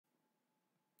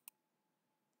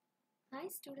Hi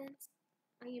students,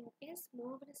 I am S.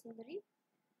 Mohavana Sundari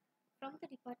from the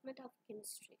Department of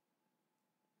Chemistry.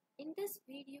 In this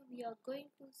video we are going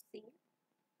to see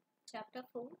Chapter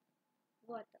 4,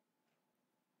 Water.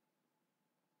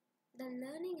 The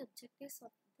learning objectives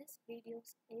of this video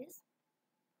is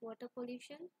water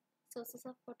pollution, sources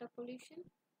of water pollution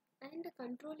and the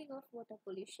controlling of water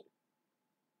pollution.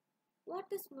 What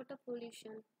is water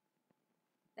pollution?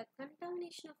 The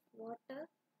contamination of water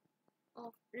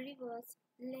of rivers,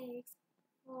 lakes,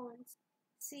 ponds,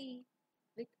 sea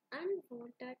with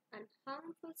unwanted and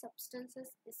harmful substances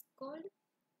is called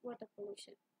water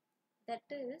pollution. That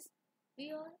is,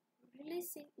 we are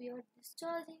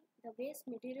discharging the waste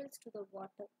materials to the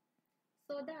water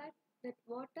so that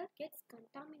water gets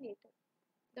contaminated.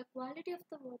 The quality of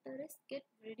the water is get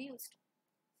reduced.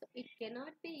 So it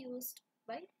cannot be used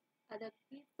by other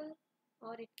people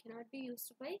or it cannot be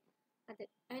used by other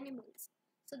animals.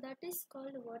 So that is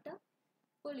called water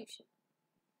pollution.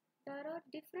 There are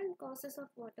different causes of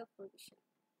water pollution.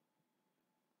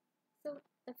 So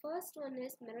the first one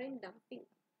is marine dumping.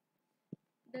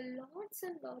 The lots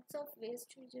and lots of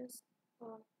wastages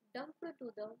are dumped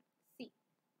to the sea.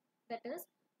 That is,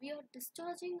 we are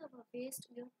discharging our waste,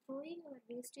 we are throwing our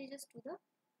wastages to the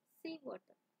sea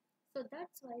water. So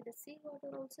that's why the sea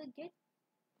water also gets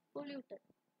polluted.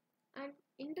 And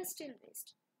industrial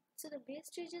waste. So the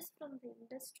wastages from the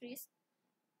industries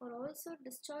are also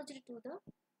discharged to the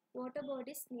water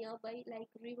bodies nearby like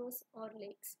rivers or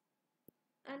lakes.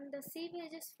 And the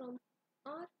sewages from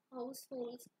our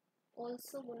households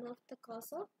also one of the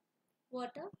cause of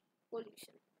water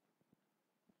pollution.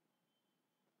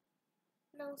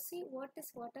 Now see what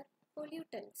is water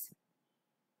pollutants.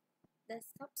 The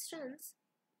substance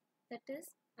that is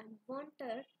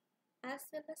unwanted as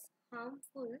well as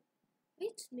harmful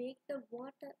which make the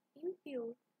water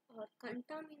impure or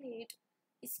contaminate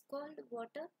is called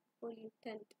water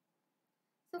pollutant.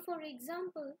 So for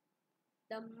example,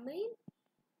 the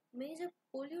major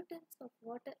pollutants of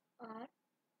water are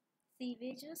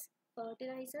sewages,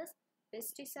 fertilizers,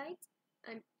 pesticides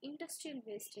and industrial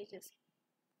wastages.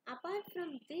 Apart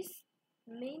from these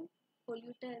main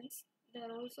pollutants, there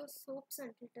are also soaps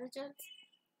and detergents,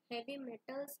 heavy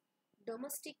metals,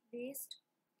 domestic waste,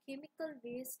 chemical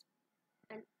waste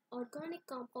and organic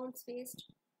compounds waste,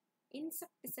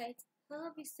 insecticides,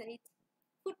 herbicides,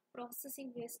 food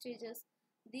processing wastages.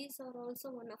 These are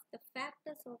also one of the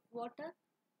factors of water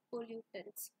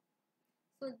pollutants.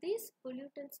 So these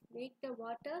pollutants make the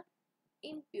water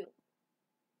impure.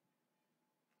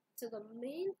 So the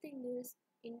main thing is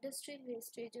industrial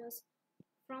wastages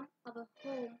from our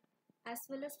home as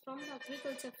well as from the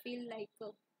agriculture field like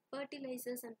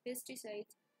fertilizers and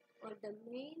pesticides are the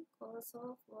main cause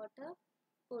of water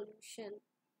pollution.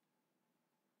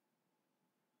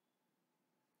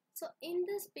 So in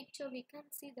this picture we can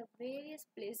see the various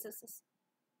places.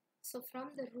 So from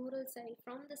the rural side,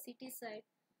 from the city side,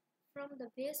 from the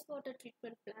wastewater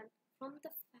treatment plant, from the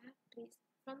factories,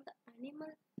 from the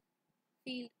animal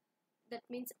field, that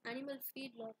means animal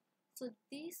feedlot. So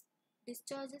these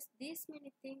discharges, these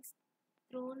many things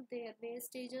thrown their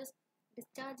wastages,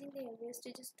 discharging their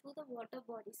wastages to the water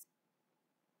bodies,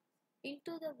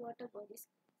 into the water bodies,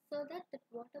 so that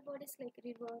water bodies like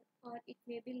river or it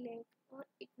may be lake or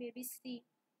it may be sea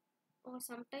or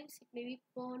sometimes it may be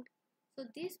pond. So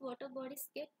these water bodies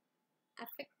get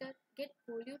affected, get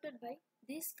polluted by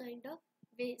this kind of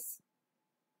waste.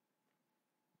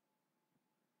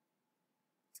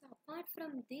 So apart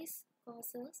from these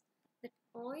causes, that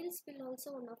oil spill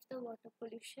also one of the water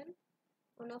pollution,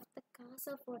 one of the cause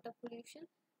of water pollution,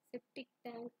 septic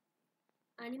tank,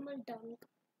 animal dung,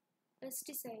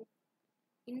 pesticide,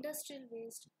 industrial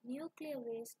waste, nuclear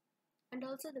waste and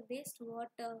also the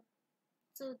wastewater.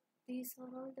 So these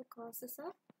are all the causes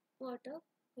of water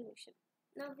pollution.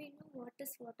 Now we know what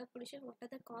is water pollution, what are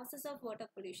the causes of water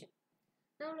pollution.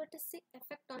 Now let us see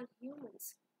effect on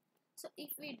humans. So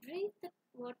if we drink the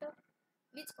water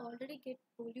which already get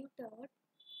polluted,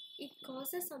 it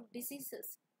causes some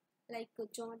diseases like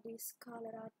jaundice,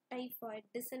 cholera, typhoid,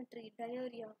 dysentery,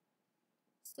 diarrhea.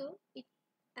 So it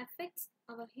affects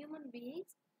our human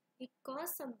beings, it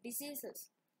causes some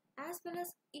diseases. As well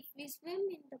as if we swim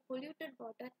in the polluted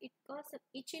water, it causes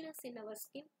itchiness in our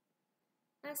skin.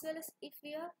 As well as if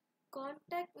we are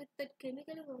contact with the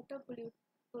chemical water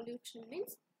pollution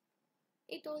means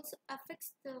it also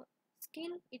affects the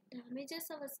skin, it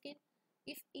damages our skin.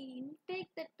 If we intake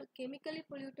that chemically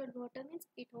polluted water means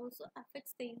it also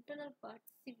affects the internal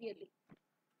parts severely.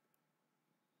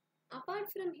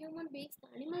 Apart from human beings, the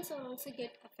animals are also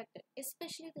get affected,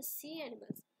 especially the sea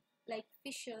animals like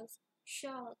fishes,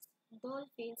 sharks,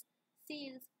 dolphins,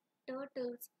 seals,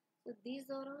 turtles. So these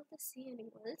are all the sea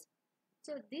animals.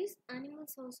 So these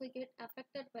animals also get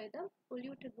affected by the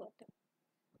polluted water.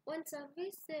 One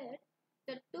survey said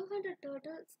that 200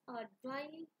 turtles are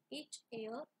dying each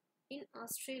year in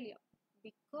Australia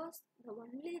because the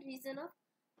only reason of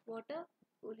water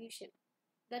pollution.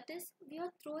 That is, we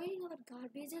are throwing our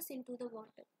garbages into the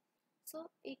water.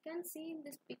 So you can see in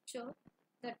this picture,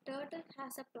 the turtle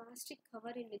has a plastic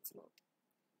cover in its mouth.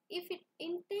 If it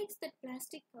intakes that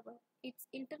plastic cover, its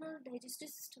internal digestive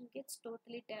system gets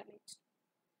totally damaged.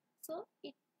 So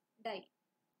it dies.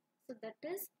 So that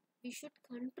is, we should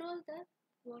control the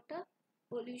water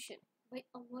pollution by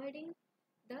avoiding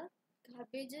the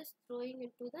garbages throwing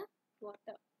into the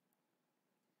water.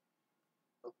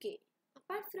 Okay,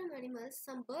 apart from animals,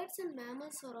 some birds and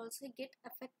mammals are also get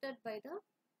affected by the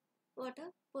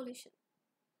water pollution.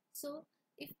 So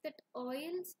if that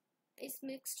oil is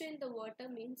mixed in the water,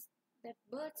 means that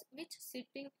birds which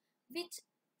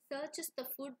searches the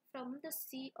food from the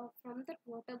sea or from that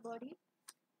water body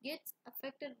gets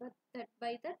affected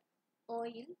by that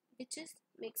oil which is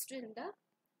mixed in the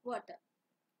water.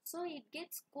 So it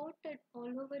gets coated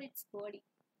all over its body.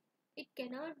 It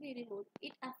cannot be removed.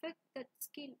 It affects the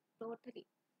skin totally.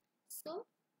 So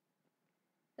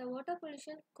the water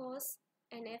pollution causes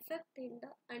an effect in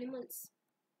the animals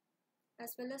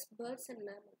as well as birds and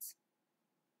mammals.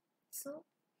 So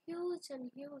huge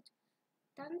and huge,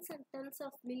 tons and tons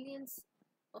of millions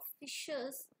of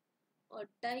fishes are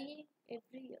dying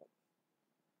every year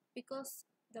because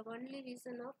the only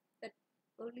reason of that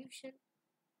pollution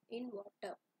in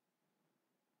water.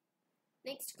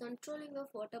 Next, controlling of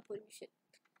water pollution.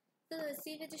 So the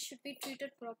sewage should be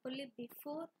treated properly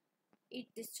before it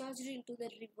discharged into the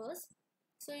rivers.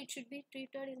 So it should be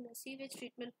treated in the sewage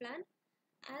treatment plant,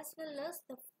 as well as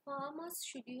the farmers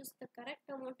should use the correct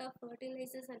amount of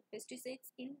fertilizers and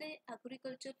pesticides in the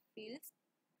agriculture fields.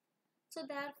 So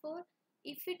therefore,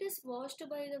 if it is washed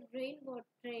by the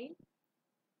rain,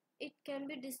 it can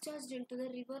be discharged into the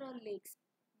river or lakes.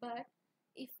 But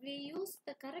if we use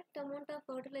the correct amount of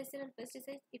fertilizer and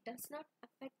pesticides, it does not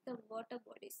affect the water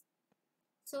bodies.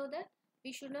 So that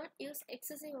we should not use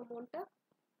excessive amount of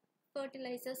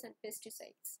fertilizers and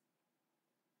pesticides.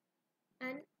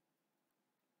 And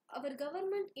our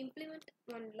government implement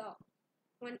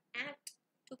one act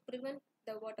to prevent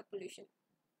the water pollution.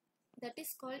 That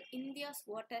is called India's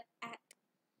Water Act.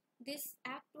 This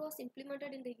act was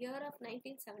implemented in the year of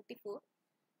 1974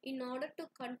 in order to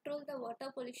control the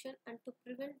water pollution and to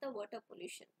prevent the water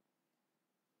pollution.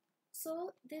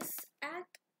 So this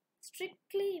act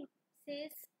strictly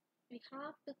says we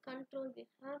have to control, we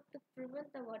have to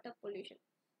prevent the water pollution.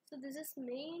 So this is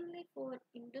mainly for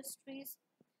industries,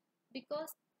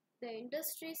 because the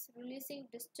industries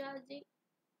discharging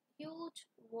huge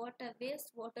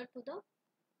waste water to the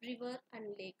river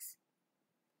and lakes.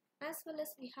 As well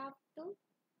as we have to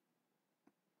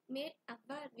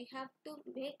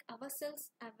make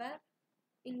ourselves aware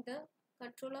in the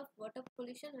control of water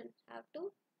pollution and have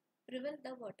to prevent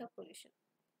the water pollution.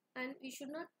 And we should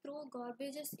not throw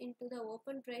garbages into the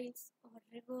open drains or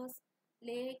rivers,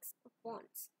 lakes or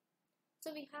ponds.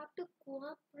 So we have to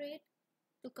cooperate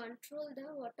to control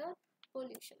the water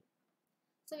pollution.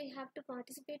 So we have to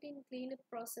participate in cleanup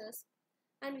process,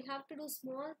 and we have to do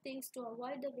small things to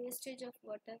avoid the wastage of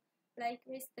water.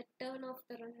 Likewise, the turn off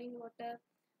the running water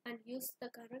and use the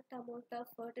correct amount of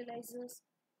fertilizers.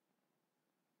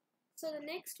 So the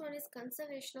next one is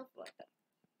conservation of water.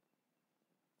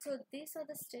 So these are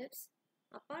the steps.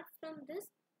 Apart from this,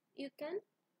 you can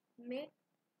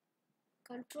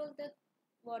control the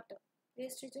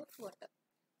wastage of water.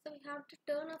 So we have to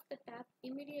turn off the tap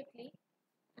immediately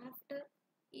after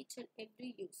each and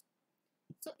every use.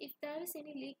 So if there is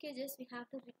any leakages, we have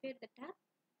to repair the tap.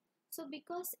 So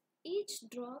because each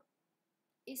drop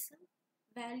is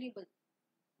valuable.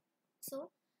 So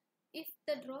if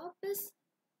the drop is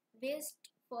waste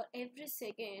for every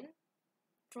second,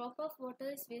 drop of water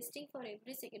is wasting for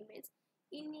every second, means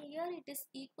in a year it is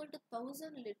equal to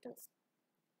 1000 liters.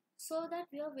 So that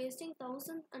we are wasting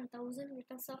 1000 and 1000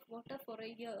 liters of water for a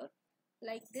year,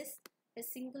 like this, a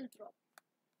single drop.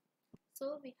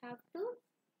 So we have to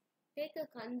take a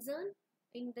concern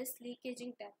in this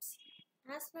leakaging taps.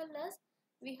 As well as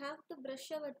we have to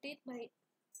brush our teeth by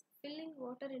filling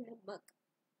water in a mug.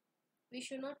 We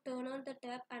should not turn on the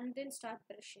tap and then start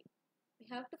brushing.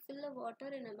 We have to fill the water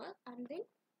in a mug and then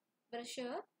brush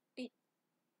our teeth.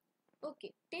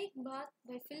 Okay, take bath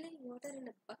by filling water in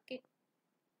a bucket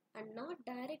and not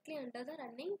directly under the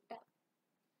running tap.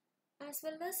 As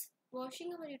well as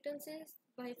washing our utensils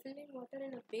by filling water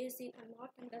in a basin and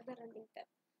not under the running tap,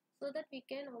 so that we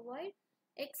can avoid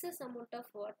excess amount of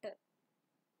water.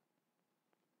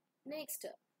 Next,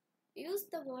 use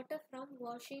the water from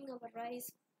washing our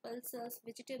rice, pulses,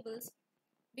 vegetables,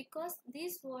 because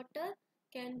this water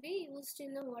can be used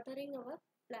in watering our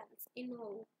plants in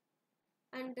home.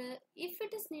 And if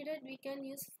it is needed, we can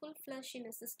use full flush in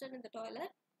a cistern in the toilet.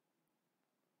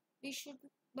 We should,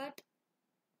 but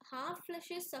half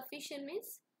flush is sufficient,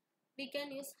 means we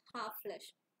can use half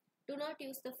flush. Do not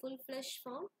use the full flush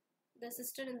from the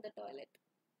cistern in the toilet.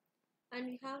 And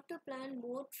we have to plant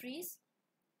more trees,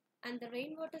 and the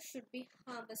rainwater should be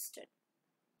harvested.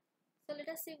 So let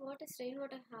us see what is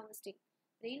rainwater harvesting.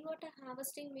 Rainwater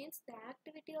harvesting means the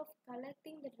activity of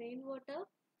collecting the rainwater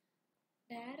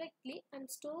directly and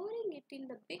storing it in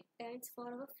the big tanks for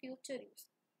our future use.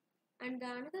 And the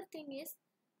another thing is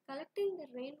collecting the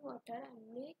rainwater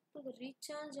and make to the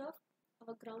recharge of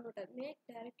our groundwater, make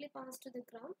directly pass to the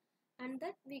ground, and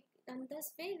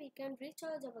this way we can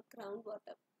recharge our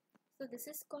groundwater. So this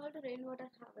is called rainwater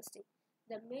harvesting.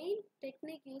 The main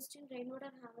technique used in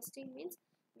rainwater harvesting means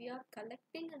we are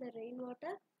collecting the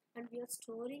rainwater and we are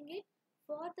storing it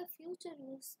for the future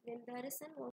use when there is an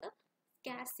water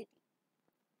scarcity.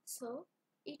 So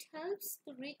it helps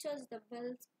to recharge the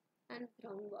wells and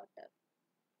groundwater.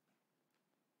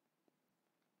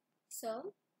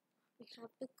 So we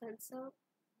have to conserve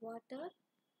water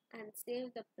and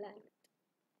save the planet.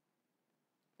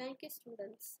 Thank you,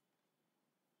 students.